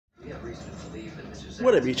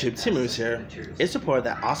What up YouTube, Tim Moose here. It's reported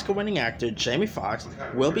that Oscar-winning actor Jamie Foxx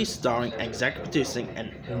will be starring and executive producing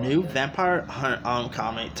a new vampire hunter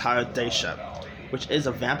comedy titled Day Shift, which is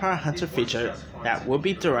a vampire hunter feature that will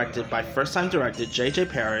be directed by first-time director J.J.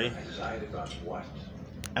 Perry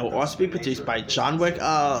and will also be produced by John Wick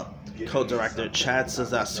co-director Chad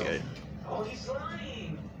Stahelski.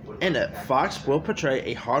 In it, Foxx will portray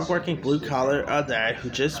a hard-working blue-collar dad who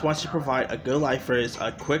just wants to provide a good life for his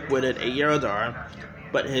quick-witted 8-year-old daughter,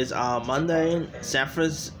 but his mundane San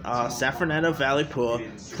Fernando Valley pool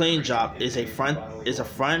cleaning job is a front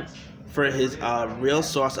for his real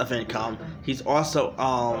source of income. He also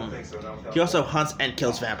hunts and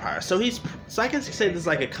kills vampires. So I guess you could say this is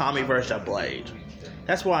like a comedy version of Blade.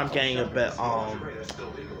 That's why I'm getting a bit of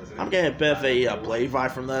a Blade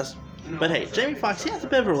vibe from this. But hey, Jamie Foxx, he has a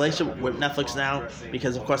bit of a relationship with Netflix now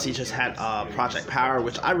because, of course, he just had Project Power,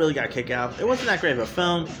 which I really got a kick out of. It wasn't that great of a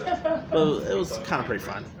film, but it was kind of pretty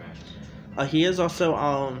fun. He is also,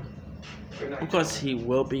 of course, he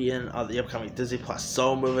will be in the upcoming Disney Plus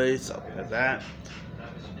Soul movie, so there's that.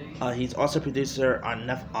 He's also a producer on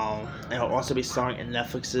and he'll also be starring in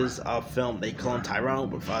Netflix's film They Clone Tyrone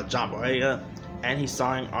with John Boyega, and he's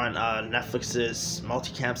starring on Netflix's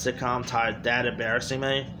multi-cam sitcom titled Dad Embarrassing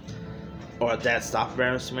Me. Or Dad Stop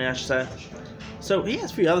Embarrassing Me, I should say. So he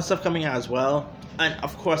has a few other stuff coming out as well. And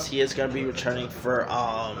of course he is going to be returning for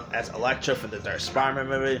as Electro for the third Spider-Man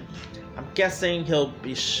movie. I'm guessing he'll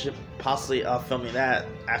be possibly filming that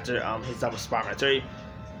after he's done with Spider-Man 3.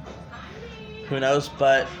 Who knows,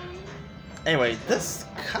 but anyway, this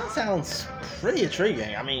kind of sounds pretty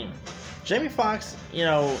intriguing. I mean, Jamie Foxx, in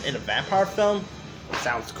a vampire film,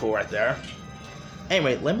 sounds cool right there.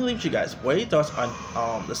 Anyway, let me leave you guys. What are your thoughts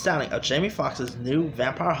on the sounding of Jamie Foxx's new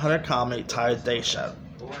vampire hunter comedy titled Day Shift?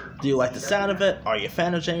 Do you like the sound of it? Are you a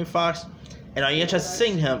fan of Jamie Foxx? And are you interested in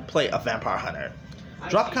seeing him play a vampire hunter?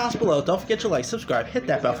 Drop comments below. Don't forget to like, subscribe, hit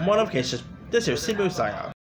that bell for more notifications. This is Tim Moose signing off.